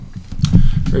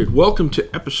All right, welcome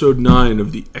to episode 9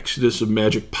 of the Exodus of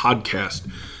Magic podcast.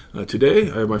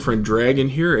 Today, I have my friend Dragon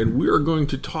here, and we are going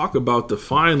to talk about the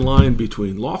fine line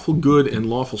between lawful good and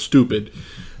lawful stupid,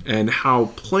 and how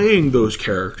playing those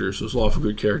characters, those lawful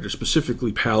good characters,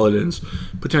 specifically paladins,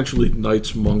 potentially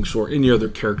knights, monks, or any other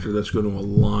character that's going to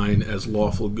align as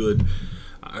lawful good,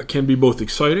 can be both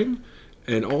exciting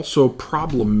and also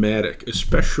problematic,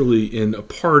 especially in a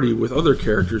party with other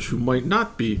characters who might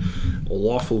not be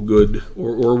lawful good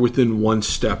or within one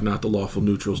step, not the lawful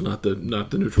neutrals, not the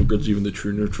neutral goods, even the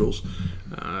true neutrals.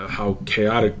 How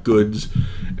chaotic goods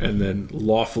and then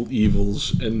lawful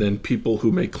evils and then people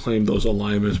who may claim those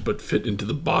alignments but fit into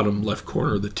the bottom left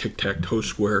corner of the tic-tac-toe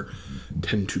square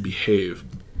tend to behave.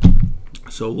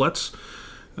 So let's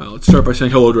start by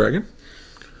saying hello, Dragon.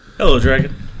 Hello,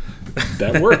 Dragon.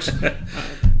 That works.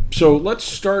 So let's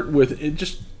start with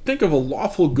just think of a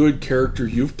lawful good character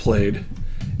you've played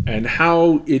and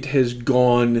how it has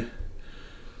gone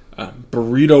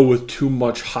burrito with too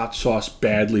much hot sauce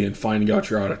badly and finding out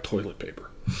you're out of toilet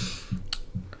paper.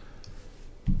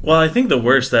 Well, I think one of the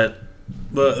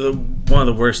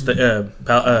worst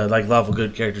like lawful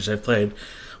good characters I've played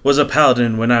was a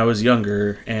paladin when I was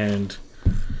younger, and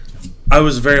I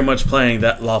was very much playing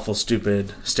that lawful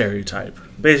stupid stereotype.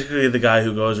 Basically, the guy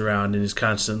who goes around and is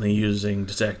constantly using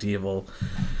detect evil.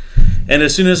 And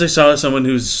as soon as I saw someone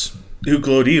who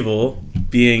glowed evil,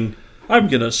 being, I'm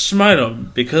gonna smite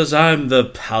him because I'm the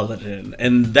paladin,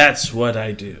 and that's what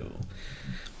I do.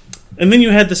 And then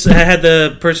I had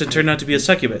the person turn out to be a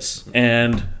succubus,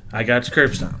 and I got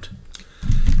curb stomped.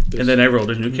 And then I rolled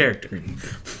a new character.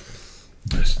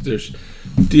 There's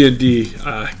D&D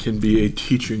can be a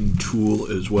teaching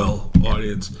tool as well,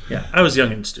 audience. Yeah, I was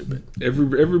young and stupid.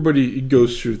 Everybody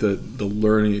goes through the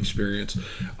learning experience.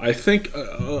 I think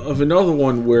of another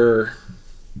one where,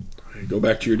 I go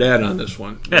back to your dad on this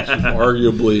one. This is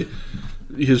arguably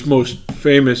his most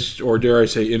famous, or dare I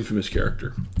say infamous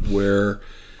character, where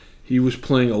he was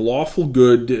playing a lawful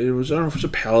good. I don't know if it was a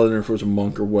paladin or if it was a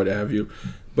monk or what have you,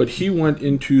 but he went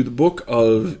into the book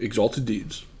of Exalted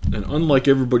Deeds. And unlike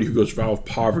everybody who goes Vow of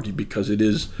Poverty, because it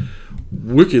is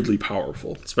wickedly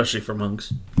powerful. Especially for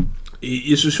monks.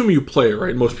 It's assuming you play it,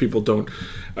 right? Most people don't.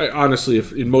 Honestly,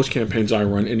 if in most campaigns I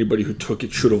run, anybody who took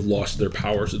it should have lost their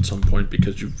powers at some point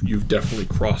because you've definitely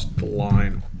crossed the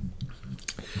line.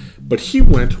 But he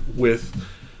went with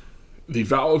the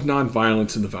Vow of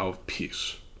Nonviolence and the Vow of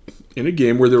Peace in a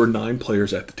game where there were 9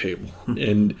 players at the table.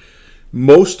 And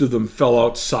most of them fell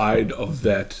outside of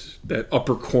that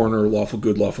upper corner, lawful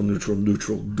good, lawful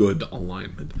neutral good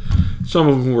alignment. Some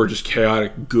of them were just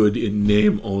chaotic good in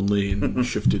name only and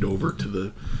shifted over to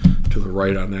the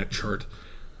right on that chart.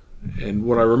 And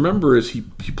what I remember is he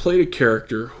played a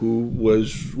character who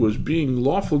was being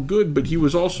lawful good, but he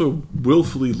was also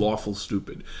willfully lawful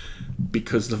stupid.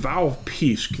 Because the Vow of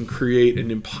Peace can create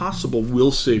an impossible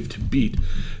will save to beat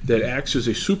that acts as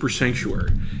a super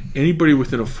sanctuary. Anybody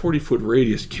within a 40-foot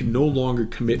radius can no longer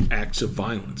commit acts of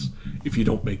violence if you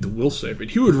don't make the will save.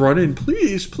 And he would run in,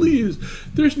 please,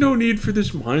 there's no need for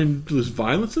this mindless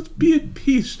violence. Let's be at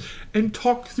peace and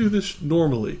talk through this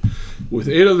normally. With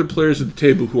 8 other players at the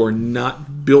table who are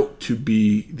not built to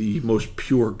be the most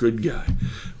pure good guy.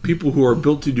 People who are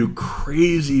built to do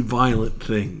crazy violent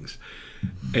things.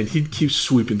 And he'd keep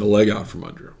sweeping the leg out from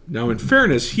under him. Now, in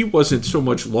fairness, he wasn't so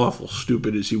much lawful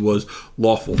stupid as he was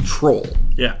lawful troll.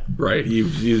 Yeah, right. He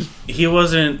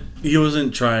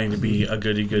wasn't trying to be a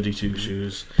goody two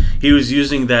shoes. He was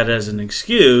using that as an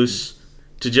excuse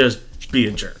to just be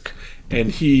a jerk.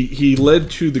 And he led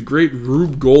to the great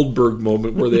Rube Goldberg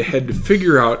moment where they had to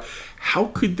figure out how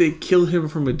could they kill him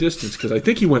from a distance. Because I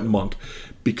think he went monk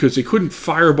because they couldn't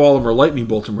fireball him or lightning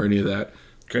bolt him or any of that.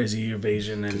 Crazy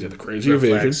evasion and the crazy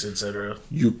evasion, etc.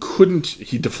 You couldn't.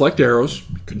 He deflect arrows.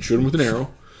 You couldn't shoot him with an arrow.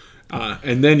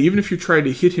 And then even if you tried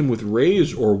to hit him with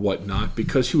rays or whatnot,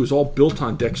 because he was all built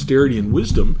on dexterity and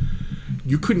wisdom,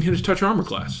 you couldn't hit his touch armor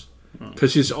class.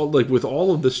 Because with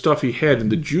all of the stuff he had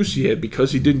and the juice he had,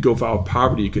 because he didn't go Vow of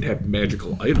Poverty, he could have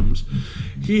magical items.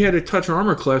 He had a touch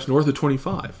armor class north of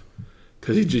 25.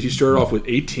 Because he started off with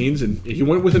 18s, and he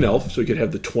went with an elf, so he could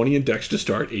have the 20 in dex to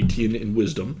start, 18 in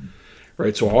wisdom.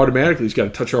 Right, so automatically he's got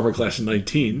a touch armor class of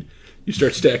 19. You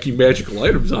start stacking magical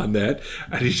items on that,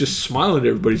 and he's just smiling at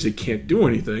everybody as they can't do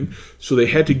anything. So they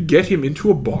had to get him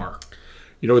into a bar.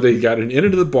 You know, they got him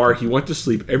into the bar. He went to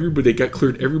sleep. They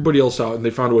cleared everybody else out, and they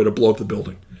found a way to blow up the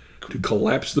building, to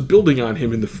collapse the building on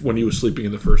him when he was sleeping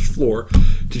in the first floor,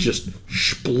 to just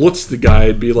splitz the guy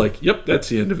and be like, "Yep, that's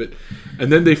the end of it."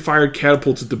 And then they fired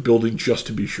catapults at the building just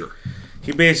to be sure.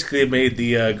 He basically made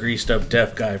the greased up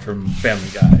deaf guy from Family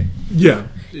Guy. Yeah.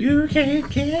 You can't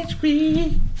catch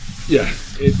me. Yeah.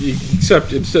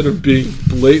 Except instead of being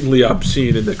blatantly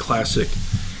obscene in the classic,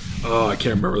 I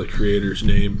can't remember the creator's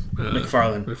name.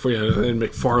 McFarlane. In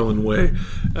McFarlane way.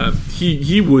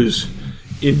 He was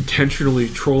intentionally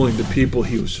trolling the people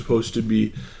he was supposed to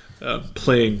be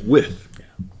playing with,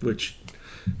 which,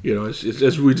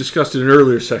 as we discussed in an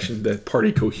earlier session, that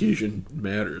party cohesion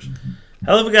matters.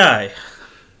 Hell of a guy.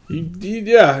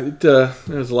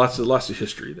 There's lots of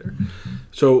history there.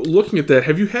 So, looking at that,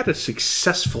 have you had a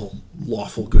successful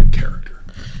lawful good character?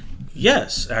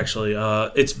 Yes, actually.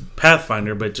 It's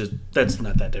Pathfinder, but that's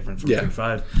not that different from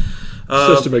 3.5.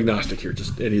 System agnostic here,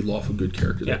 just any lawful good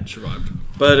character that survived.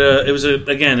 But it was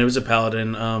a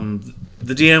paladin.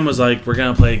 The DM was like, "We're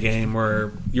gonna play a game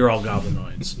where you're all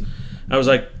goblinoids." I was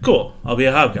like, "Cool, I'll be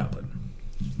a hobgoblin,"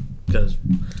 because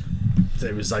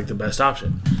it was like the best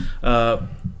option.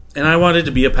 And I wanted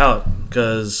to be a paladin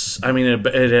because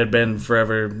it had been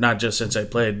forever. Not just since I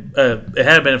played. It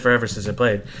had been forever since I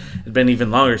played. It'd been even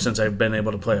longer since I've been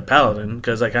able to play a paladin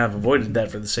because I kind of avoided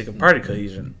that for the sake of party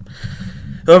cohesion.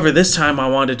 However, this time I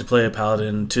wanted to play a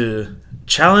paladin to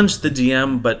challenge the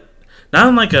DM, but not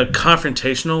in like a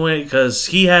confrontational way, because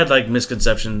he had like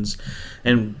misconceptions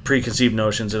and preconceived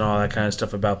notions and all that kind of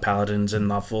stuff about paladins and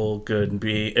lawful good and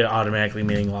be automatically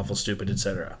meaning lawful stupid,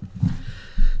 etc.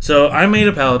 So I made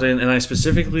a paladin, and I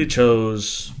specifically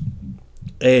chose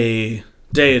a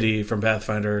deity from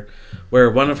Pathfinder, where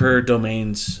one of her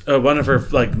domains, one of her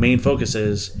like main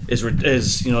focuses is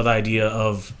the idea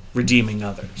of redeeming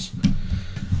others.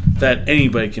 That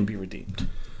anybody can be redeemed.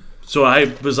 So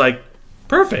I was like,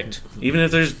 perfect. Even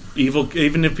if there's evil,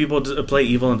 even if people play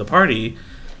evil in the party,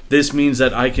 this means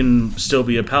that I can still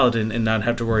be a paladin and not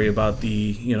have to worry about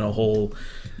the whole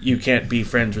you can't be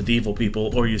friends with evil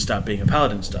people or you stop being a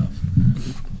paladin stuff.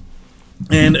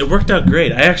 And it worked out great.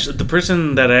 The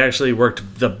person that I actually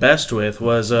worked the best with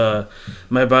was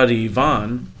my buddy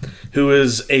Vaughn, who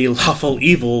is a lawful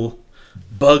evil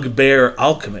bugbear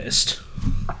alchemist.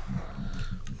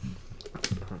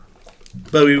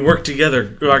 But we worked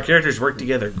together. Our characters worked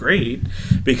together great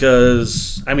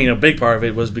because, a big part of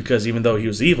it was because even though he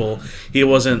was evil, he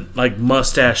wasn't like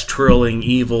mustache twirling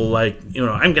evil. Like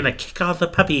I'm gonna kick all the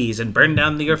puppies and burn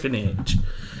down the orphanage.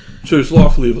 So it's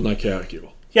lawful evil, not chaotic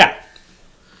evil. Yeah.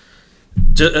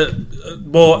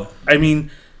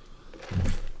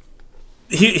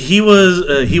 He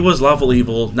was lawful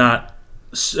evil, not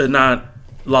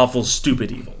lawful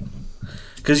stupid evil.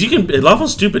 Because lawful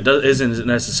stupid isn't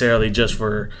necessarily just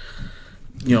for,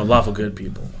 lawful good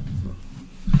people.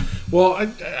 Well,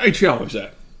 I challenge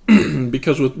that.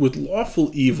 Because with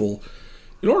lawful evil,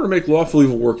 in order to make lawful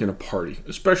evil work in a party,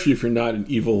 especially if you're not an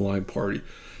evil aligned party,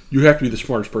 you have to be the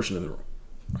smartest person in the room.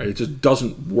 Right? It just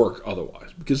doesn't work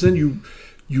otherwise. Because then you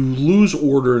lose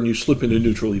order and you slip into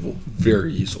neutral evil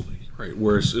very easily. Right?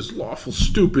 Whereas as lawful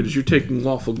stupid, as you're taking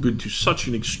lawful good to such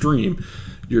an extreme,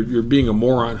 you're being a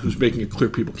moron who's making it clear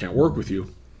people can't work with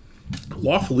you.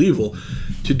 Lawful evil,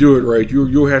 to do it right,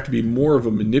 you'll have to be more of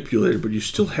a manipulator, but you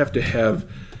still have to have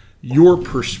your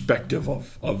perspective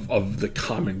of the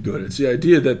common good. It's the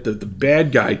idea that the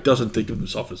bad guy doesn't think of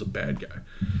himself as a bad guy.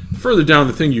 Further down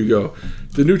the thing you go,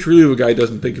 the neutral evil guy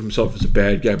doesn't think of himself as a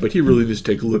bad guy, but he really needs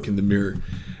to take a look in the mirror.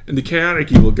 And the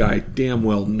chaotic evil guy damn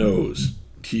well knows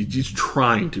he's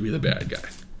trying to be the bad guy.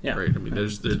 Yeah. Right?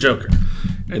 There's the Joker.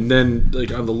 And then,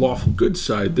 like, on the lawful good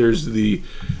side, there's the,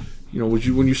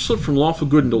 when you slip from lawful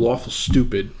good into lawful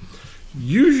stupid,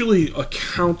 usually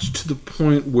accounts to the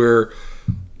point where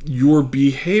you're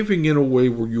behaving in a way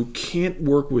where you can't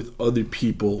work with other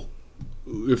people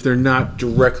if they're not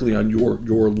directly on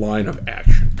your line of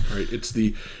action. Right? It's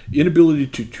the inability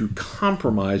to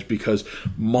compromise because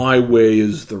my way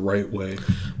is the right way.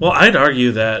 Well, I'd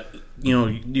argue that,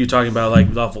 you talking about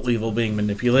like lawful evil being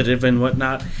manipulative and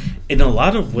whatnot. In a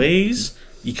lot of ways,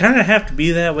 you kind of have to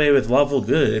be that way with lawful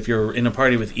good if you're in a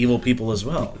party with evil people as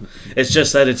well. It's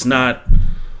just that it's not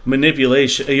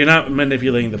manipulation. You're not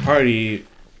manipulating the party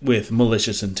with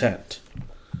malicious intent.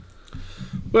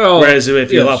 Well, whereas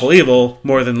if you're lawful evil,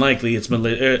 more than likely it's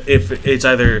if it's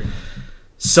either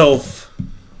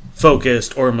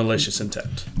self-focused or malicious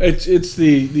intent. It's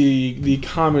the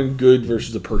common good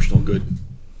versus the personal good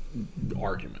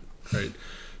argument, right?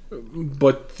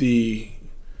 But the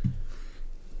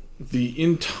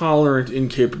intolerant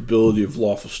incapability of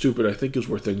lawful stupid, I think, is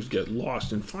where things get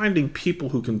lost. And finding people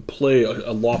who can play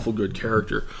a lawful good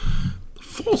character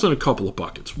falls in a couple of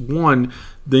buckets. One,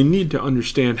 they need to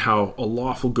understand how a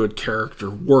lawful good character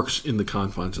works in the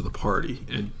confines of the party.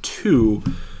 And two,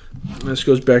 this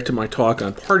goes back to my talk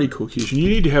on party cohesion, you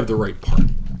need to have the right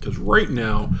party. Because right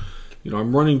now,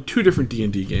 I'm running 2 different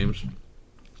D&D games.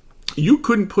 You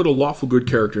couldn't put a lawful good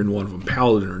character in one of them,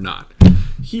 paladin or not.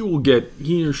 He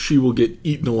or she will get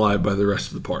eaten alive by the rest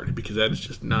of the party because that is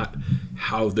just not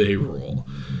how they roll.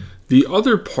 The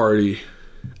other party,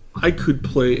 I could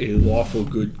play a lawful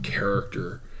good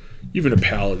character, even a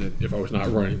paladin, if I was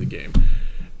not running the game.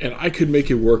 And I could make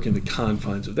it work in the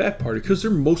confines of that party because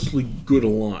they're mostly good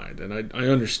aligned. And I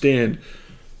understand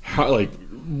how,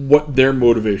 what their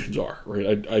motivations are,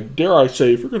 right? I dare I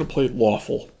say, if you're going to play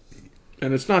lawful,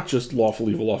 and it's not just lawful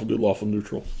evil, lawful good, lawful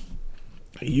neutral,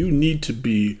 you need to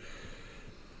be...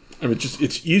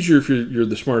 it's easier if you're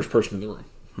the smartest person in the room.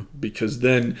 Because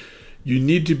then you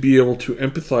need to be able to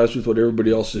empathize with what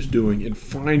everybody else is doing and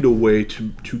find a way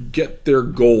to get their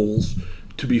goals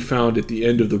to be found at the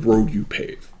end of the road you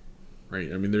pave. Right?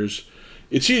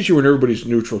 It's easier when everybody's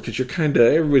neutral because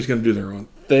everybody's going to do their own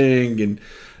thing and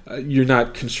you're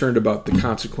not concerned about the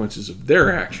consequences of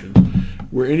their actions.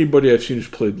 Where anybody I've seen who's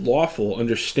played lawful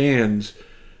understands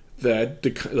that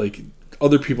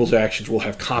other people's actions will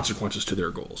have consequences to their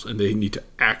goals, and they need to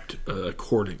act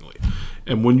accordingly.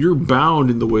 And when you're bound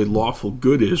in the way lawful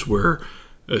good is, where,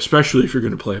 especially if you're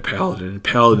going to play a paladin, and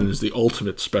paladin is the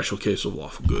ultimate special case of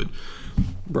lawful good,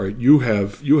 right? You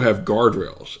have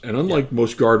guardrails, and unlike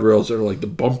most guardrails that are like the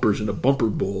bumpers in a bumper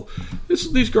bowl,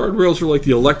 these guardrails are like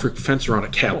the electric fence around a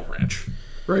cattle ranch,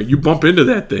 right? You bump into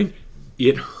that thing,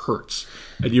 it hurts,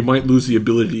 and you might lose the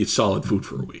ability to eat solid food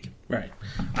for a week. Right.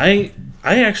 I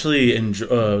actually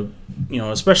enjoy,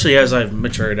 especially as I've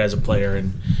matured as a player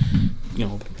and,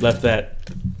 left that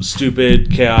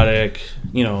stupid, chaotic,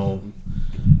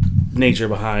 nature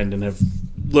behind and have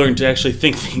learned to actually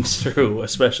think things through,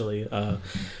 especially,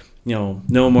 no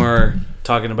more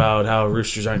talking about how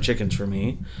roosters aren't chickens for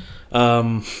me.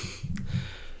 Also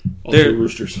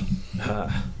roosters.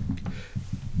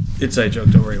 Inside joke,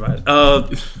 don't worry about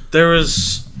it. There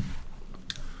was...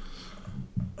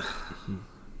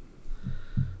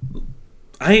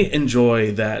 I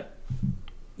enjoy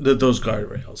those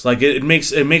guardrails.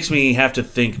 It makes me have to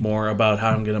think more about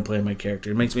how I'm going to play my character.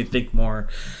 It makes me think more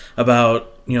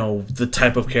about the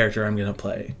type of character I'm going to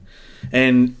play,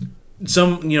 and in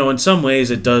some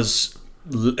ways it does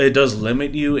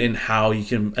limit you in how you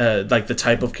can the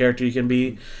type of character you can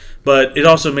be, but it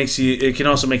can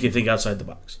also make you think outside the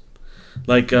box.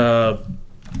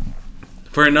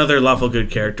 For another lawful good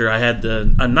character, I had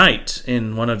a knight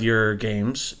in one of your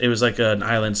games. It was like an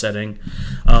island setting,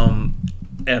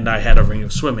 and I had a ring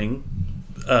of swimming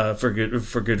for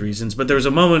good reasons. But there was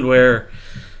a moment where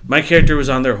my character was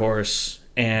on their horse,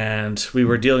 and we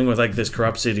were dealing with this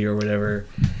corrupt city or whatever,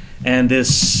 and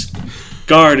this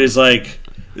guard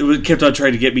kept on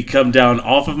trying to get me come down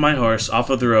off of my horse, off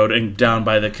of the road, and down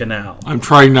by the canal. I'm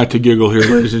trying not to giggle here,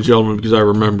 ladies and gentlemen, because I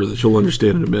remember that you'll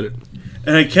understand in a minute.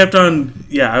 And I kept on,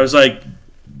 I was like,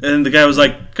 and the guy was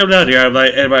like, come down here.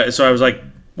 So I was like,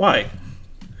 why?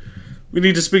 We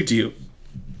need to speak to you.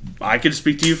 I can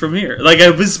speak to you from here. I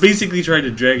was basically trying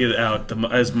to drag it out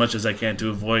as much as I can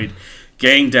to avoid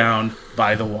getting down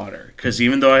by the water. Because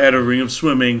even though I had a ring of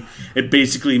swimming, it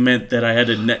basically meant that I had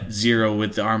a net 0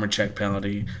 with the armor check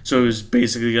penalty. So it was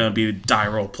basically going to be the die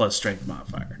roll plus strength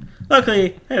modifier.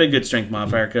 Luckily, I had a good strength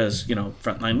modifier because,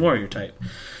 frontline warrior type.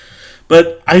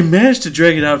 But I managed to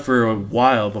drag it out for a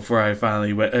while before I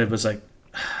finally went. It was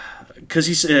because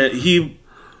he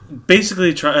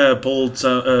basically pulled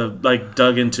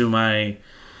dug into my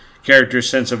character's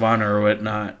sense of honor or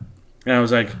whatnot, and I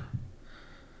was like,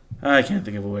 I can't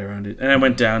think of a way around it. And I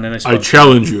went down and I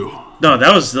challenge you. No,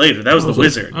 that was later. That was the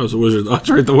wizard. That was the wizard. That's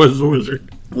right. That was the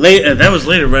wizard. That was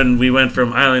later when we went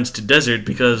from islands to desert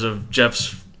because of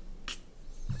Jeff's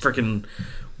freaking.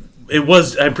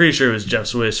 I'm pretty sure it was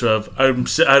Jeff's wish of, I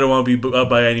don't want to be up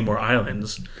by any more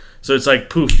islands. So it's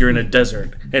poof, you're in a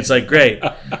desert. It's great.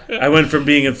 I went from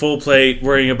being in full plate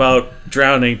worrying about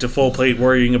drowning to full plate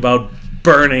worrying about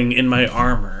burning in my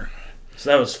armor. So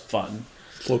that was fun.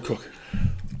 Slow cook.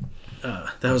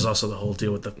 That was also the whole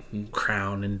deal with the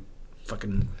crown and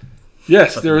fucking...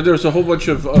 Yes, there was a whole bunch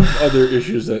of other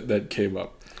issues that came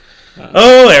up.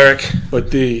 Eric.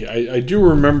 But I do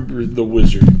remember the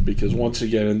wizard, because once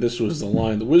again, and this was the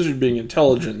line, the wizard being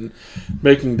intelligent and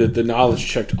making the knowledge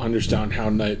check to understand how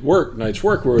knights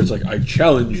work, where it's I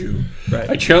challenge you. Right.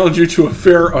 I challenge you to a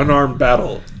fair, unarmed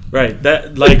battle. Right.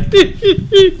 That,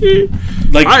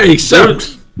 I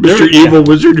accept Mr. Evil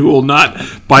Wizard, who will not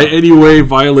by any way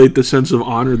violate the sense of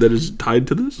honor that is tied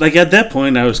to this. At that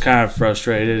point, I was kind of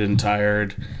frustrated and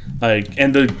tired.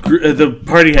 And the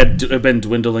party had been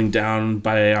dwindling down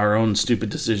by our own stupid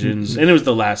decisions, and it was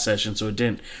the last session, so it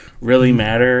didn't really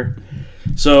matter.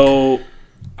 So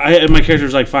my character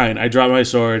was like, fine. I drop my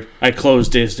sword, I close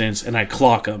distance, and I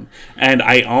clock him. And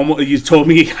you told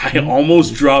me I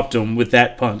almost dropped him with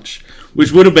that punch,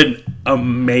 which would have been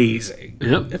amazing.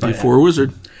 Yep, before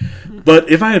Wizard. But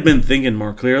if I had been thinking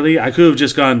more clearly, I could have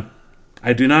just gone,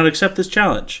 I do not accept this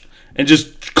challenge. And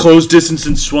just closed distance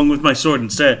and swung with my sword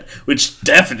instead, which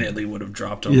definitely would have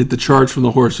dropped him. Yeah, the charge from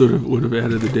the horse would have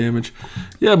added the damage.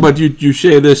 Yeah, but you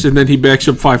say this, and then he backs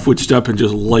up 5-foot step and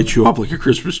just lights you up like a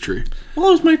Christmas tree. Well,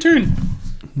 it was my turn.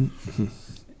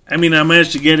 I mean, I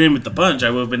managed to get in with the punch. I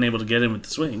would have been able to get in with the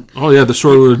swing. Oh, yeah, the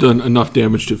sword would have done enough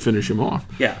damage to finish him off.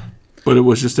 Yeah. But it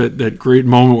was just that great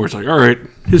moment where it's like, all right,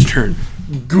 his turn.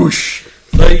 Goosh.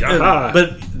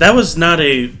 But that was not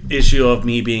a issue of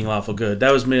me being lawful good.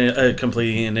 That was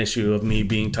completely an issue of me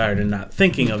being tired and not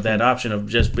thinking of that option of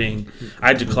just being,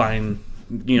 I decline,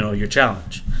 your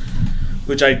challenge,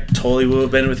 which I totally would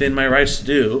have been within my rights to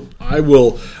do. I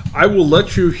will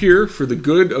let you hear, for the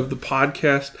good of the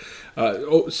podcast,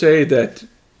 say that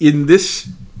in this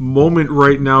moment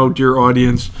right now, dear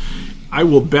audience, I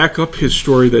will back up his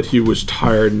story that he was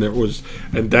tired,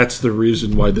 and that's the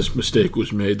reason why this mistake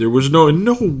was made. There was in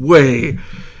no way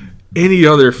any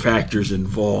other factors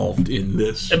involved in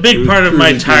this. A big part of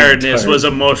my tiredness was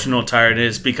emotional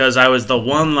tiredness, because I was the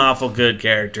one lawful good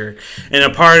character in a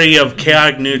party of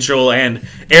chaotic neutral and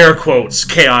air quotes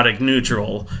chaotic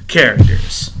neutral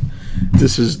characters.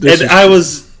 I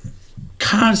was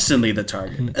constantly the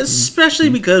target, especially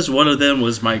because one of them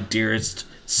was my dearest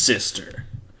sister.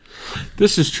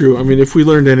 This is true. I mean, if we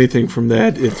learned anything from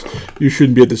that, you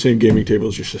shouldn't be at the same gaming table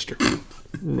as your sister.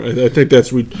 I think that's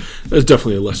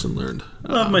definitely a lesson learned.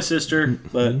 I love my sister,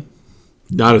 but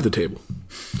not at the table.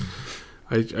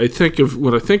 I think of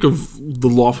the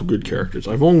lawful good characters.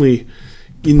 I've only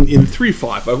in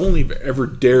 3.5, I've only ever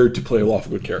dared to play a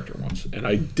lawful good character once, and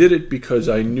I did it because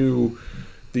I knew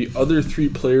the other 3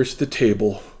 players at the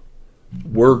table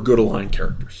were good aligned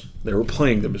characters. They were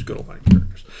playing them as good aligned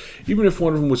characters. Even if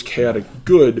one of them was chaotic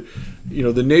good,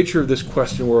 the nature of this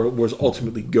question where it was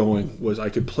ultimately going was I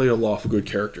could play a lawful good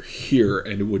character here,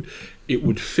 and it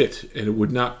would fit, and it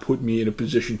would not put me in a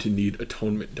position to need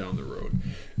atonement down the road.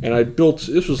 And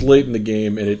this was late in the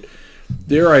game, and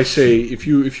dare I say, if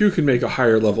you can make a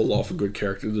higher level lawful good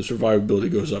character, the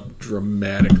survivability goes up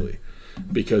dramatically.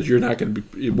 Because you're not going to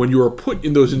be, when you are put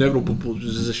in those inevitable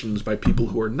positions by people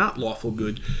who are not lawful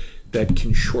good, that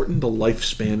can shorten the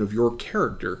lifespan of your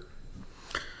character,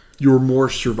 you're more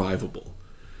survivable.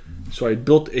 So I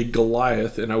built a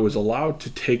Goliath, and I was allowed to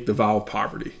take the vow of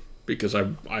poverty because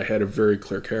I had a very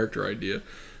clear character idea,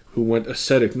 who went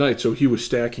ascetic knight, so he was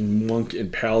stacking monk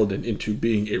and paladin into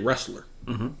being a wrestler.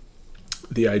 Mm-hmm.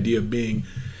 The idea being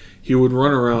he would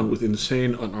run around with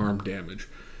insane unarmed damage,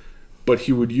 but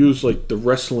he would use the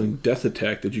wrestling death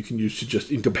attack that you can use to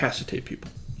just incapacitate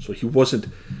people. So he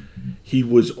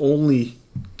was only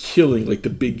killing the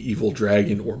big evil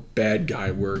dragon or bad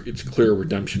guy where it's clear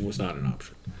redemption was not an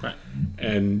option. Right.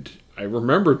 And I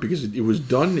remember it because it was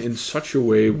done in such a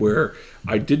way where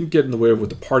I didn't get in the way of what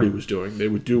the party was doing. They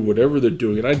would do whatever they're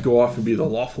doing, and I'd go off and be the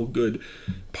lawful good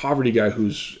poverty guy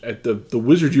who's at the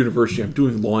Wizard University. I'm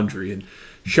doing laundry and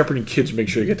shepherding kids to make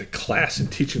sure they get to class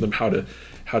and teaching them how to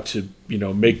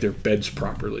make their beds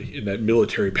properly in that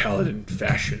military paladin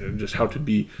fashion, and just how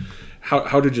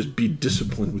to just be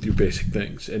disciplined with your basic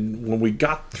things. And when we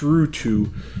got through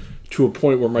to a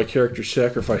point where my character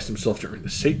sacrificed himself during the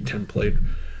Satan template,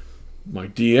 my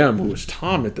DM, who was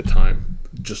Tom at the time,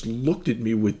 just looked at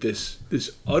me with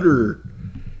this utter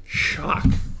shock.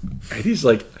 And he's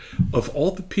like, of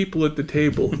all the people at the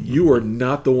table, you are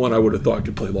not the one I would have thought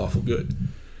could play lawful good.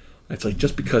 It's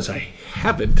just because I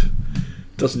haven't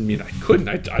doesn't mean I couldn't.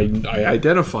 I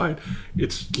identified.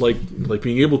 It's like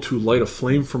being able to light a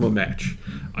flame from a match.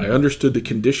 I understood the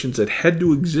conditions that had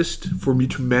to exist for me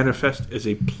to manifest as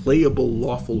a playable,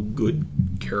 lawful, good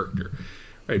character,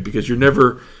 right? Because you're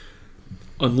never,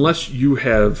 unless you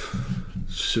have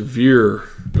severe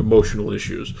emotional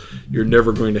issues, you're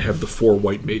never going to have the 4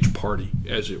 white mage party,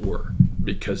 as it were,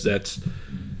 because that's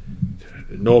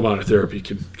no amount of therapy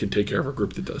can take care of a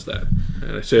group that does that.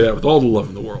 And I say that with all the love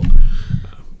in the world.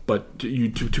 But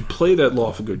to play that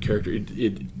lawful good character,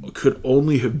 it could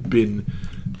only have been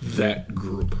that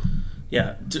group.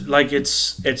 Yeah,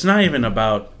 it's not even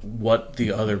about what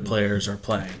the other players are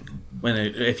playing.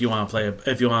 If you want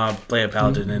to play a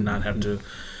paladin and not have to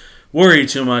worry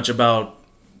too much about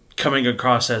coming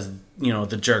across as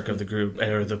the jerk of the group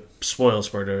or the spoil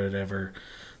sport or whatever,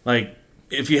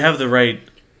 if you have the right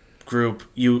group,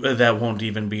 that won't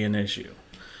even be an issue.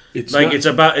 It's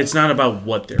not about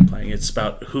what they're playing. It's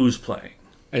about who's playing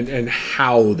and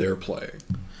how they're playing.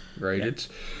 right? Yeah. It's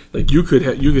like you could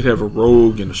have a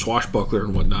rogue and a swashbuckler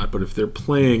and whatnot, but if they're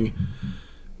playing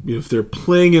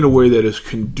in a way that is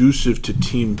conducive to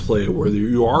team play, where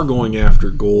you are going after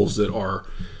goals that are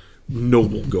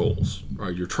noble goals,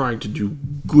 right? You're trying to do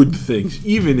good things,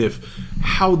 even if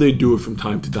how they do it from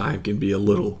time to time can be a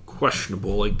little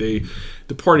questionable. Like the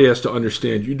party has to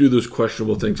understand you do those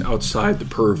questionable things outside the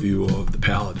purview of the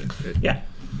paladin. Yeah.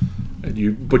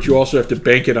 But you also have to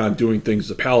bank it on doing things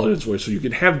the paladin's way, so you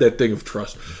can have that thing of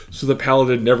trust. So the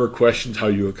paladin never questions how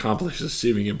you accomplish this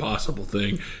seeming impossible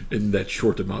thing in that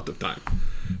short amount of time.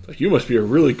 Like, you must be a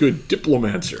really good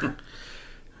diplomancer.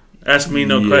 Ask me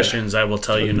no questions, I will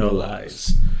tell you no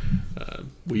lies.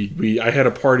 I had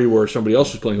a party where somebody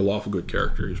else was playing a lawful good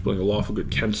character. He was playing a lawful good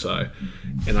Kensai,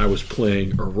 and I was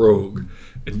playing a rogue,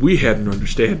 and we had an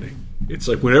understanding. It's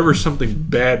like whenever something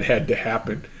bad had to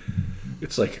happen,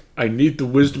 it's like, I need the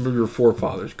wisdom of your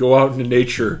forefathers. Go out into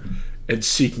nature and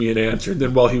seek me an answer. And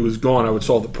then while he was gone, I would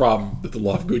solve the problem that the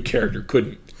lawful good character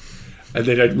couldn't. And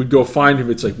then I would go find him.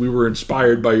 It's like, we were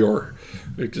inspired by your...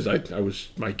 Because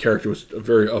my character was a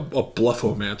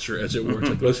bluffomancer, as it were. It's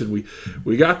like, listen,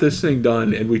 we got this thing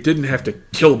done, and we didn't have to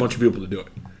kill a bunch of people to do it.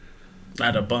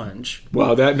 Not a bunch.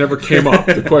 Well, that never came up.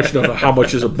 The question of how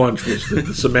much is a bunch was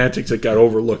the semantics that got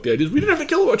overlooked. The idea is we didn't have to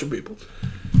kill a bunch of people.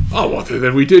 Oh, well,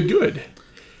 then we did good.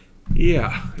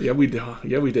 Yeah, we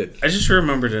did. I just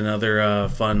remembered another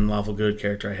fun lawful good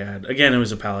character I had. Again, it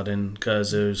was a paladin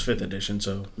because it was 5th edition,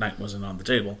 so knight wasn't on the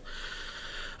table.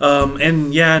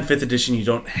 And yeah, in 5th edition, you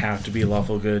don't have to be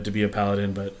lawful good to be a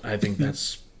paladin, but I think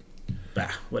that's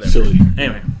whatever. Silly.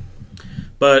 Anyway,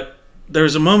 but there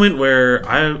was a moment where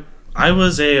I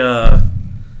was a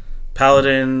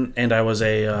paladin and I was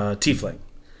a tiefling,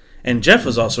 and Jeff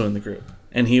was also in the group,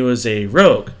 and he was a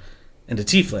rogue and a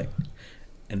tiefling,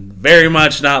 and very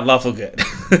much not lawful good.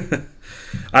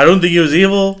 I don't think he was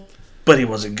evil, but he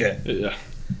wasn't good. Yeah.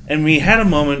 And we had a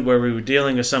moment where we were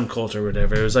dealing with some cult or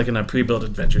whatever. It was like in a pre-built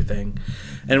adventure thing,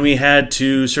 and we had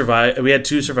to survive. We had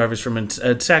 2 survivors from an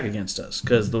attack against us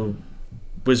because the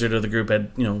wizard of the group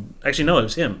had, actually no, it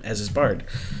was him as his bard.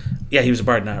 Yeah, he was a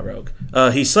bard, not a rogue.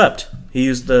 He slept. He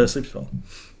used the sleep spell.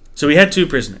 So we had 2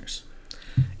 prisoners.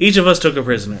 Each of us took a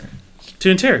prisoner to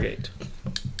interrogate.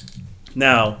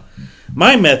 Now,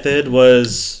 my method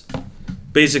was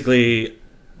basically,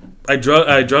 I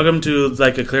drug him to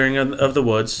like a clearing of the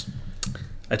woods.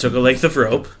 I took a length of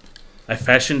rope. I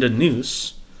fashioned a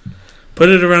noose, put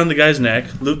it around the guy's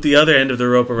neck, looped the other end of the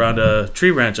rope around a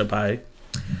tree branch up high,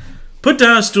 put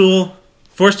down a stool,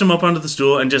 forced him up onto the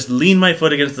stool, and just leaned my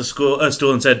foot against the stool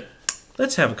and said,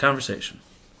 "Let's have a conversation."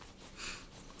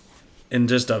 In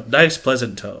just a nice,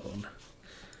 pleasant tone.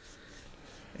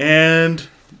 And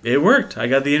it worked. I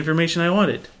got the information I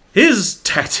wanted. His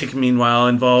tactic, meanwhile,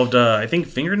 involved, I think,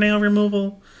 fingernail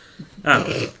removal. I don't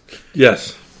know.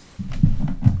 Yes.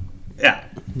 Yeah.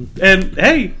 And,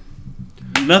 hey,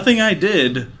 nothing I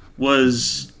did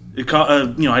was,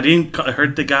 I didn't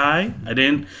hurt the guy. I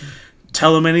didn't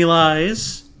tell him any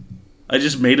lies. I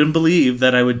just made him believe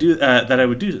that I would do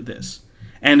this.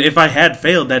 And if I had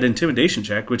failed that intimidation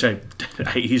check, which I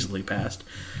easily passed,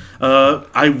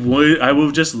 I would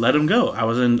have just let him go. I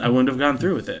wouldn't have gone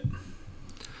through with it.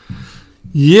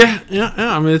 Yeah.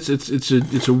 I mean,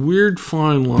 it's a weird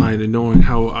fine line in knowing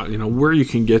how where you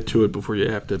can get to it before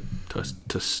you have to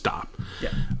stop.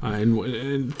 Yeah.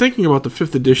 And thinking about the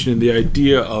 5th edition and the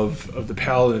idea of the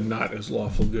paladin not as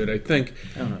lawful good, I think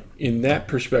in that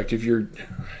perspective,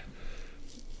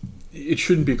 it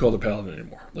shouldn't be called a paladin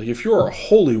anymore. Like, if you're a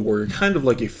holy warrior, kind of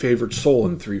like a favored soul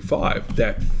in 3.5,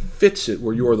 that fits it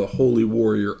where you are the holy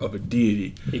warrior of a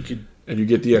deity. And you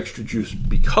get the extra juice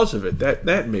because of it.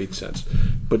 That made sense.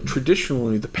 But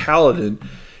traditionally, the paladin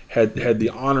had the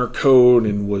honor code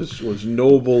and was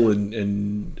noble and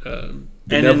in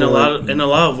a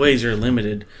lot of ways you're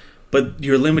limited, but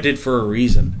you're limited for a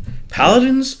reason.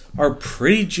 Paladins are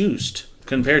pretty juiced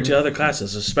compared to other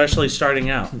classes, especially starting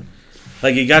out.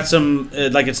 Like, you got some,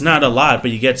 it's not a lot, but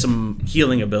you get some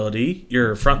healing ability.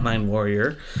 You're a frontline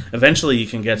warrior. Eventually, you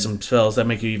can get some spells that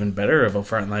make you even better of a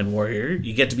frontline warrior.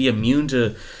 You get to be immune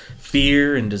to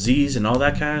fear and disease and all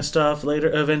that kind of stuff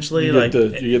later, eventually. You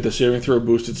get the saving throw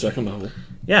boosted 2nd level.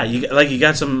 Yeah, you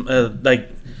got some,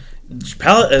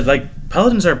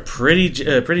 paladins are pretty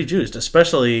juiced,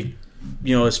 especially,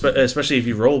 especially if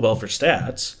you roll well for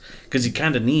stats, because you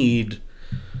kind of need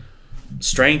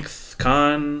strength,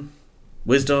 con,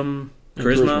 wisdom,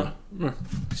 charisma.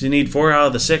 So you need 4 out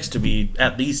of the 6 to be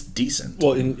at least decent.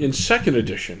 Well, in 2nd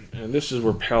edition, and this is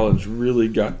where paladins really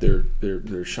got their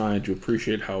shine to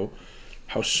appreciate how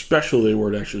special they were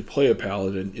to actually play a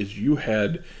paladin, is you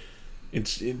had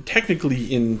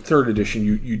technically in 3rd edition,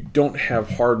 you don't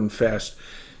have hard and fast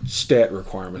stat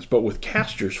requirements. But with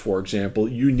casters, for example,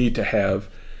 you need to have,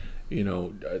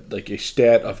 like a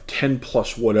stat of 10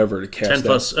 plus whatever to cast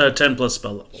 10 plus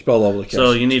spell level. Spell level to cast.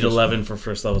 So you need 11 for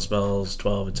first level spells,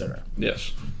 12, etc.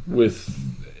 Yes.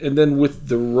 And then with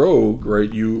the rogue, right,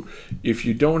 if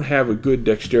you don't have a good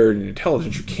dexterity and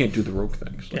intelligence, you can't do the rogue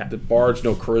things. Like the bards,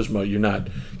 no charisma, you're not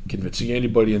convincing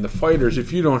anybody. And the fighters,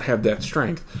 if you don't have that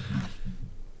strength,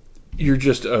 you're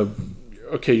just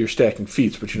you're stacking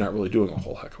feats, but you're not really doing a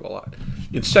whole heck of a lot.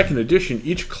 In 2nd edition,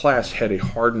 each class had a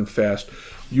hard and fast,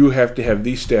 you have to have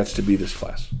these stats to be this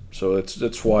class. So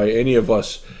that's why any of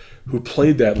us who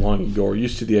played that long ago are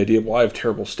used to the idea, well, I have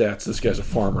terrible stats, this guy's a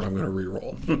farmer, and I'm going to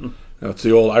re-roll. Now, it's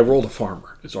the old, I rolled a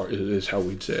farmer, is how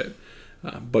we'd say it.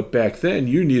 But back then,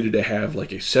 you needed to have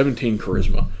like a 17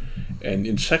 charisma. And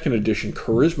in 2nd edition,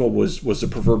 charisma was the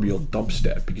proverbial dump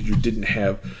stat because you didn't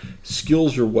have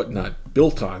skills or whatnot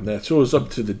built on that. So it was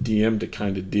up to the DM to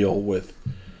kind of deal with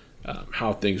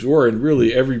how things were. And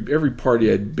really, every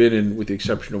party I'd been in, with the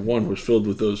exception of one, was filled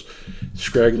with those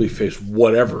scraggly-faced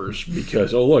whatevers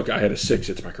because, oh, look, I had a 6,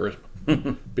 it's my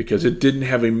charisma. Because it didn't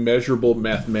have a measurable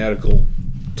mathematical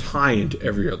tie into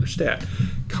every other stat.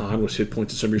 Con was hit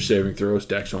points in some of your saving throws,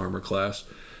 dex armor class.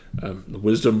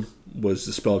 Wisdom was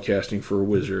the spell casting for a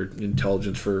wizard,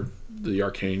 intelligence for the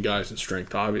arcane guys, and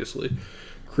strength, obviously.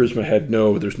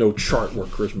 Charisma there's no chart where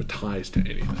charisma ties to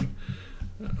anything.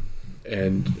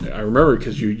 And I remember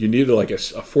because you needed like a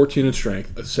 14 in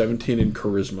strength, a 17 in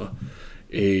charisma,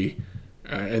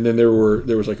 and then there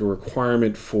was like a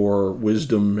requirement for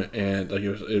wisdom, and like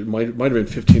it might have been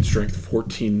 15 strength,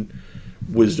 14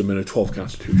 wisdom, and a 12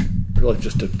 constitution, like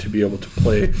just to be able to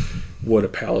play what a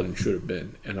paladin should have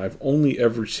been. And I've only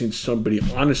ever seen somebody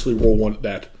honestly roll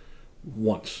that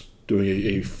once, doing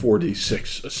a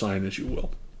 4d6 assign, as you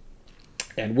will.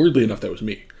 And weirdly enough, that was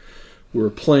me. We were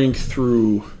playing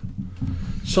through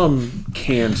some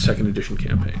canned 2nd edition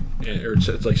campaign, or it's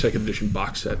like 2nd edition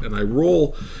box set, and I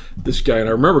roll this guy, and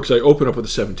I remember because I open up with a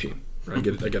 17. I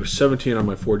got a 17 on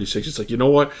my 4d6. It's like, you know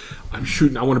what? I'm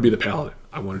shooting. I want to be the paladin.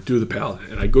 I want to do the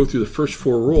paladin. And I go through the first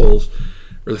 4 rolls,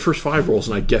 or the first 5 rolls,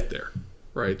 and I get there,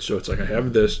 right? So it's like I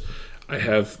have this. I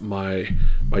have my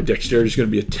dexterity is going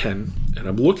to be a 10, and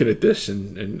I'm looking at this,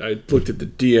 and I looked at the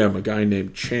DM, a guy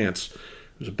named Chance,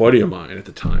 who was a buddy of mine at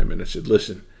the time, and I said,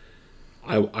 listen,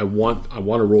 I want to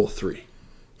roll a 3.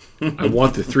 I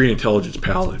want the 3 intelligence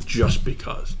paladin just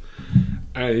because.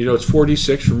 And it's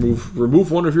 4d6.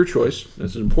 Remove one of your choice.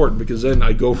 That's important because then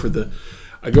I go for the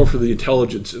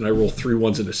intelligence and I roll 3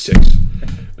 1s and a 6.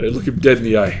 And I look him dead in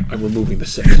the eye. I'm removing the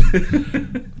 6.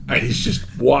 And he's just,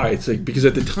 why? It's like, because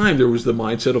at the time there was the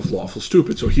mindset of lawful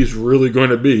stupid, so he's really going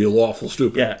to be lawful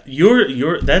stupid.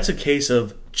 Yeah, that's a case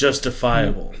of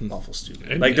justifiable lawful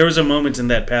stupid. Like there was a moment in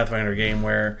that Pathfinder game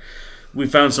where we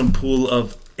found some pool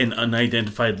of an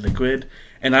unidentified liquid,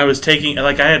 and I was taking,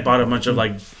 like, I had bought a bunch of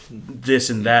like this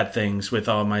and that things with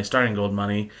all my starting gold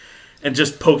money, and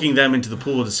just poking them into the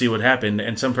pool to see what happened.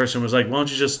 And some person was like, why don't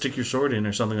you just stick your sword in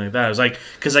or something like that? I was like,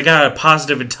 because I got a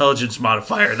positive intelligence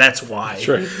modifier, that's why. That's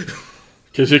right.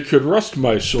 Because it could rust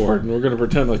my sword, and we're going to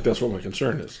pretend like that's what my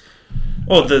concern is.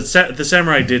 Well, the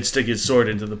samurai did stick his sword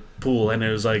into the pool, and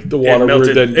it was like, the water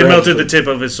melted the tip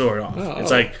of his sword off.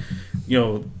 It's like,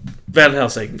 Van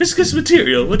Helsing, viscous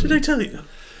material, what did I tell you?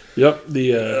 Yep,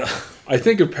 I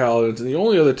think of paladins, and the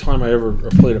only other time I ever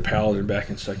played a paladin back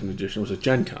in 2nd edition was at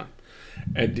Gen Con.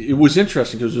 And it was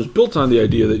interesting because it was built on the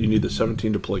idea that you need the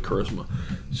 17 to play charisma.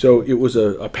 So it was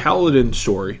a paladin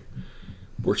story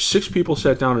where 6 people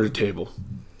sat down at a table,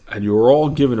 and you were all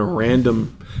given a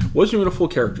random, wasn't even a full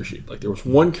character sheet. Like there was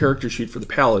one character sheet for the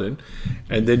paladin,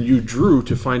 and then you drew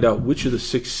to find out which of the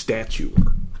 6 stats you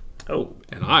were. Oh,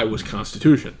 and I was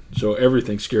Constitution, so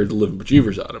everything scared the living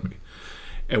bejeevers out of me.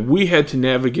 And we had to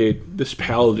navigate this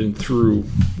paladin through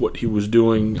what he was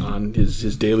doing on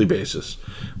his daily basis,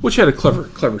 which had a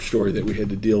clever story that we had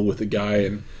to deal with a guy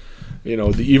and,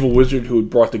 the evil wizard who had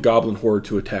brought the goblin horde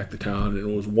to attack the town, and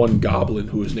it was one goblin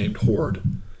who was named Horde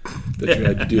that you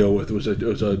had to deal with. It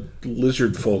was a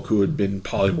lizard folk who had been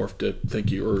polymorphed to think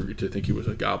he was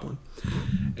a goblin.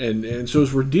 And so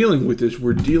as we're dealing with this,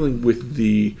 we're dealing with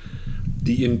the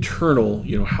internal,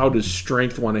 how does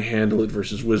strength want to handle it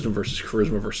versus wisdom versus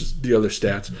charisma versus the other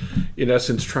stats. In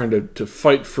essence, trying to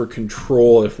fight for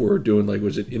control if we're doing, like,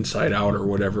 was it Inside Out or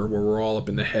whatever, where we're all up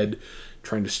in the head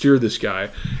trying to steer this guy,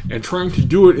 and trying to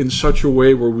do it in such a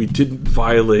way where we didn't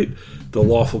violate the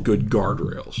lawful good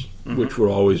guardrails, which would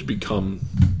always become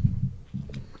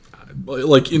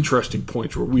like interesting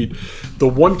points where the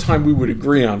one time we would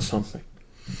agree on something,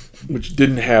 which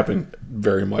didn't happen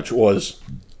very much, was,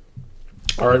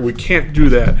 all right, we can't do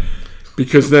that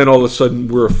because then all of a sudden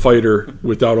we're a fighter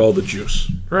without all the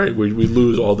juice, right? We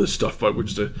lose all this stuff, but we're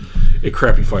just a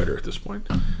crappy fighter at this point.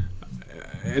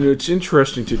 And it's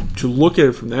interesting to look at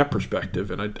it from that perspective.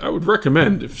 And I would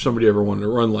recommend, if somebody ever wanted to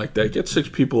run like that, get 6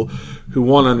 people who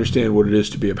want to understand what it is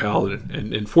to be a paladin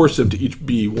and force them to each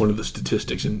be one of the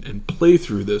statistics and play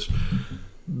through this,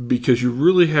 because you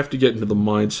really have to get into the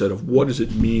mindset of what does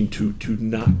it mean to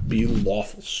not be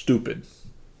lawful stupid.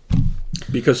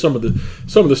 Because some of the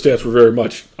stats were very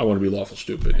much, I want to be lawful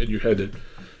stupid. And you had to,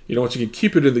 once again,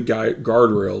 keep it in the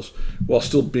guardrails while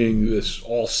still being this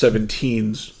all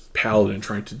 17s paladin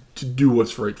trying to do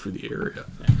what's right for the area.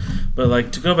 But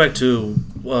like, to go back to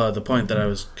the point that I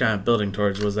was kind of building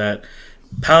towards, was that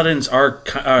paladins are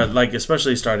like,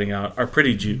 especially starting out, are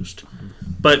pretty juiced,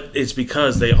 but it's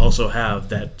because they also have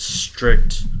that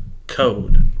strict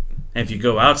code. And if you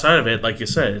go outside of it, like you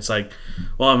said, it's like,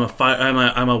 well,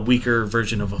 I'm a weaker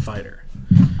version of a fighter.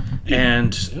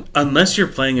 And unless you're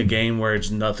playing a game where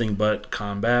it's nothing but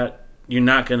combat, you're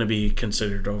not going to be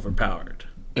considered overpowered.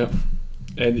 Yep.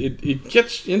 And it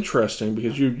gets interesting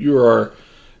because you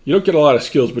don't get a lot of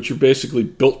skills, but you're basically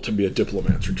built to be a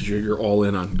diplomancer because you're all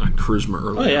in on charisma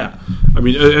early. Oh, yeah. On. I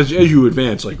mean, as you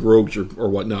advance, like rogues or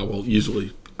whatnot will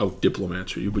easily out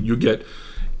diplomancer you, but you get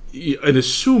an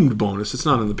assumed bonus. It's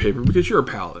not on the paper because you're a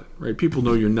paladin, right? People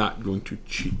know you're not going to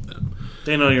cheat them.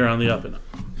 They know you're on the up and up.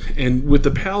 And with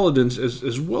the paladins,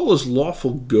 as well as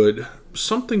lawful good,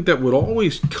 something that would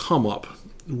always come up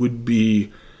would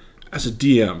be, as a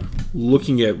DM,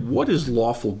 looking at what is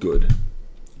lawful good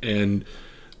and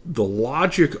the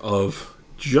logic of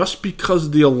just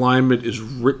because the alignment is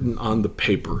written on the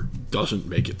paper doesn't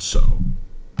make it so,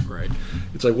 right?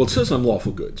 It's like, well, it says I'm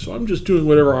lawful good, so I'm just doing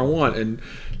whatever I want. And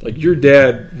like your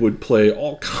dad would play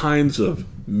all kinds of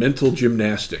mental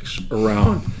gymnastics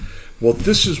around, well,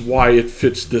 this is why it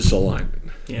fits this alignment.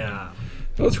 Yeah.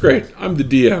 Well, that's great. I'm the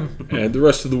DM, and the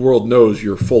rest of the world knows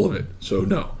you're full of it, so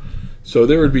no. So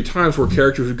there would be times where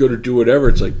characters would go to do whatever.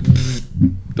 It's like,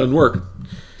 doesn't work.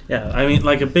 Yeah, I mean,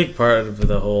 like a big part of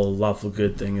the whole lawful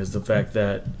good thing is the fact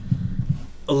that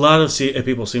a lot of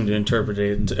people seem to interpret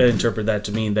that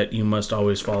to mean that you must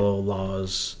always follow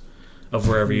laws of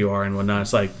wherever you are and whatnot.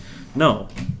 It's like, no,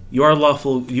 you are a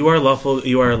lawful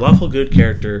good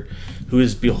character who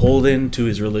is beholden to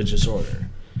his religious order.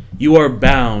 You are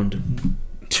bound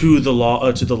to the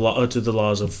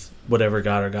laws of whatever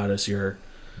god or goddess you're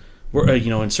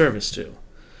in service to.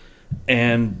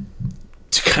 And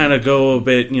to kind of go a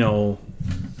bit,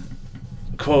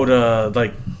 quote,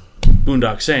 like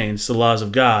Boondock Saints, the laws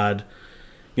of God,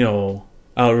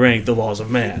 outrank the laws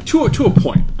of man. To a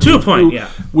point. To a point, yeah.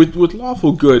 With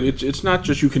lawful good, it's not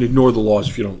just you can ignore the laws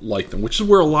if you don't like them, which is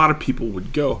where a lot of people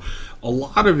would go. A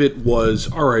lot of it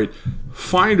was, all right,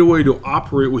 find a way to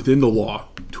operate within the law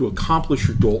to accomplish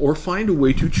your goal, or find a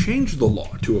way to change the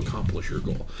law to accomplish your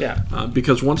goal. Yeah.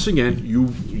 Because once again,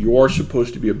 you are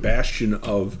supposed to be a bastion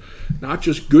of not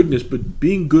just goodness, but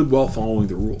being good while following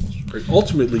the rules. Right?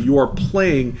 Ultimately, you are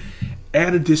playing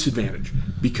at a disadvantage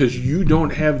because you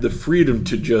don't have the freedom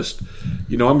to just,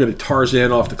 I'm going to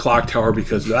Tarzan off the clock tower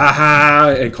because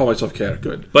and call myself cat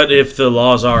good. But if the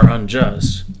laws are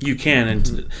unjust, you can,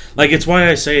 and like it's why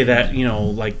I say that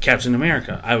like Captain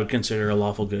America, I would consider a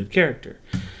lawful good character,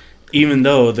 even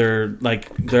though there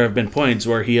have been points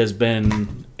where he has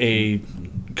been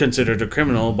considered a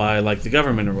criminal by like the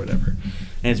government or whatever,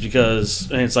 and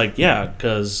it's like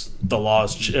because the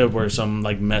laws were some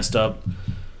like messed up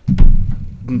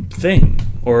thing,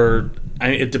 or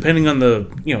depending on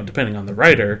the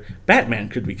writer, Batman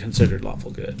could be considered lawful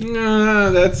good.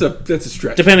 Nah, that's a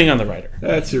stretch. Depending on the writer,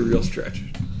 that's a real stretch.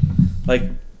 Like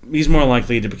he's more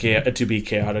likely to be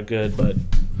chaotic good, but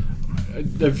I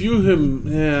view him.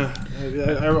 Yeah,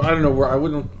 I don't know where I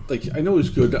wouldn't like. I know he's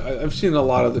good. I've seen a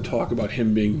lot of the talk about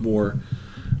him being more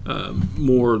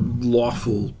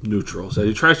lawful neutral. So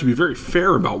he tries to be very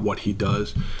fair about what he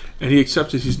does, and he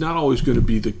accepts that he's not always going to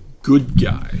be the good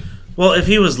guy. Well, if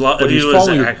he was,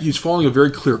 he's following a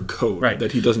very clear code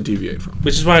that he doesn't deviate from.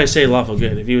 Which is why I say lawful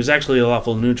good. If he was actually a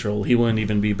lawful neutral, he wouldn't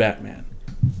even be Batman.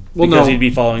 Well, because he'd be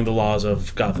following the laws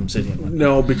of Gotham City. And whatnot.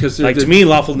 No, because to me,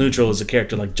 lawful neutral is a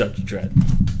character like Judge Dredd.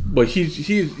 But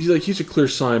he's a clear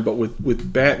sign. But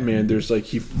with Batman, there's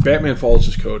Batman follows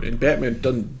his code, and Batman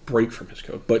doesn't break from his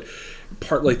code. But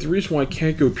the reason why I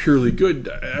can't go purely good,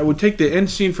 I would take the end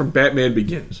scene from Batman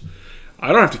Begins. I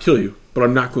don't have to kill you, but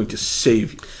I'm not going to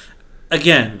save you.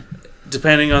 Again,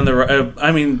 depending on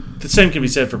the same can be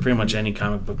said for pretty much any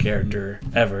comic book character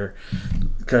ever.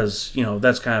 because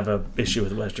that's kind of a issue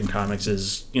with Western comics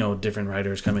is different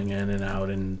writers coming in and out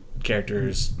and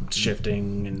characters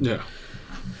shifting, and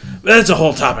that's a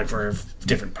whole topic for a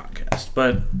different podcast.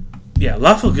 But yeah,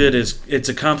 Lawful Good it's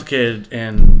a complicated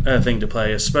thing to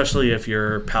play, especially if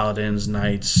you're paladins,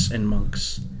 knights, and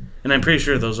monks. And I'm pretty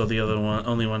sure those are the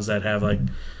only ones that have like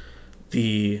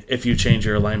if you change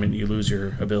your alignment, you lose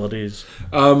your abilities.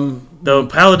 Though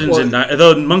paladins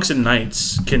though monks and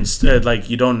knights can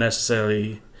you don't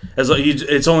necessarily.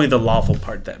 It's only the lawful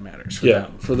part that matters for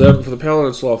them. For the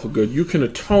paladins, Lawful Good, you can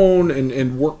atone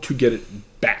and work to get it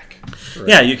back. Right?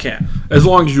 Yeah, you can. As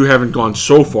long as you haven't gone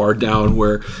so far down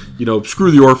where, screw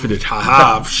the orphanage,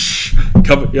 orpha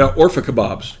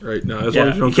kebabs, right? No, as long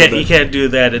as you can't do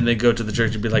that and then go to the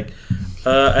church and be like,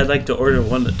 I'd like to order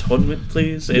one atonement,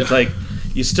 please. It's like,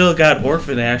 you still got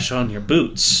orphan ash on your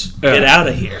boots. Get out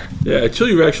of here. Yeah, until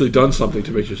you've actually done something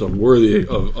to make yourself worthy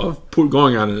of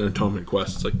going on an atonement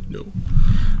quest. It's like, no.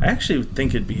 I actually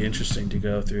think it'd be interesting to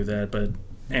go through that, but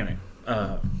anyway.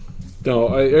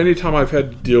 No, anytime I've had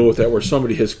to deal with that where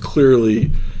somebody has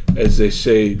clearly, as they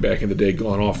say back in the day,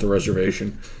 gone off the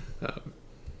reservation,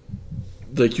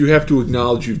 you have to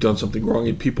acknowledge you've done something wrong,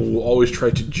 and people will always try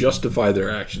to justify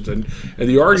their actions. And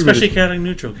the argument, especially counting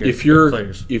neutral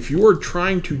players, if you're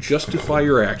trying to justify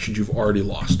your actions, you've already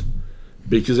lost,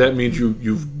 because that means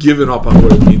you've given up on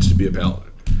what it means to be a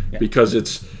paladin. Yeah. Because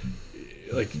it's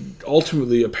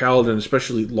ultimately a paladin,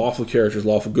 especially lawful characters,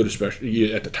 Lawful Good,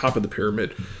 especially at the top of the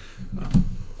pyramid,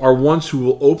 are ones who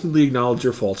will openly acknowledge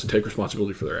their faults and take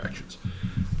responsibility for their actions,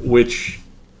 which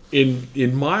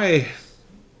in my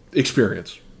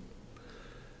experience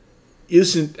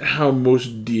isn't how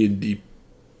most D&D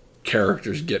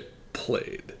characters get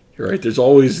played, right? There's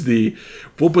always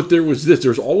but there was this.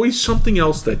 There's always something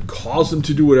else that caused them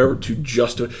to do whatever to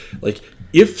justify.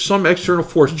 If some external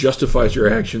force justifies your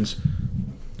actions,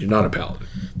 you're not a paladin.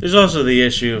 There's also the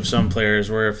issue of some players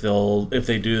where if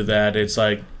they do that, it's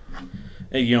like,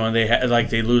 and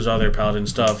they lose all their paladin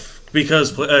stuff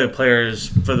because players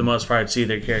for the most part see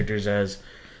their characters as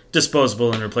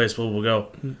disposable and replaceable. Will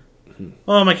go,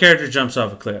 well, my character jumps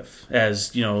off a cliff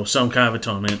as some kind of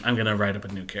atonement. I'm gonna write up a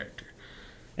new character,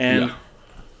 and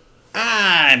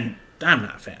I'm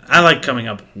not a fan. I like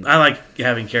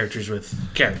having characters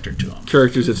with character to them.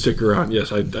 Characters that stick around.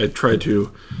 Yes, I try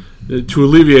to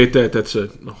alleviate that. That's a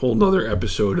whole nother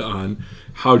episode on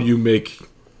how do you make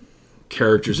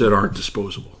characters that aren't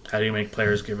disposable. How do you make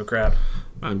players give a crap?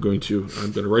 I'm going to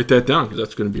write that down because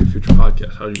that's going to be a future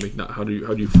podcast. How do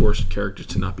you force characters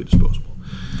to not be disposable?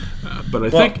 But I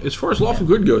think as far as Lawful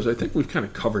Good goes, I think we've kind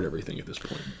of covered everything at this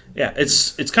point. Yeah,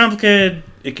 it's complicated.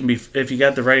 It can be, if you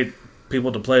got the right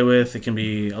people to play with, it can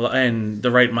be, and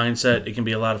the right mindset, it can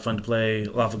be a lot of fun to play.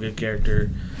 Lawful Good character,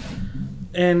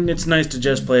 and it's nice to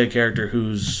just play a character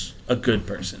who's a good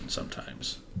person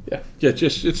sometimes. Yeah.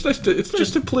 It's nice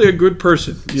to play a good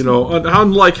person.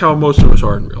 Unlike how most of us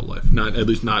are in real life. At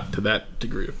least not to that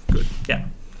degree of good. Yeah.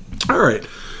 All right,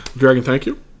 Dragon. Thank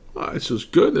you. This was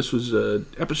good. This was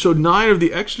episode 9 of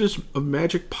the Exodus of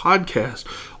Magic podcast.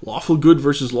 Lawful Good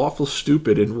versus Lawful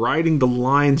Stupid, and riding the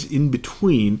lines in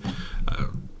between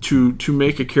to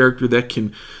make a character that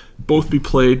can both be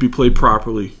played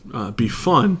properly, be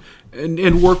fun,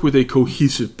 and work with a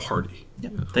cohesive party. Yeah.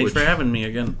 Thanks for having me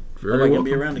again. Very welcome. Going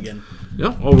to be around again.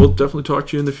 Yeah, we'll definitely talk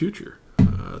to you in the future.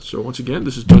 So once again,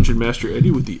 this is Dungeon Master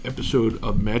Eddie with the Episode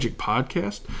of Magic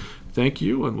podcast. Thank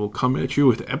you, and we'll come at you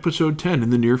with episode 10 in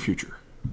the near future.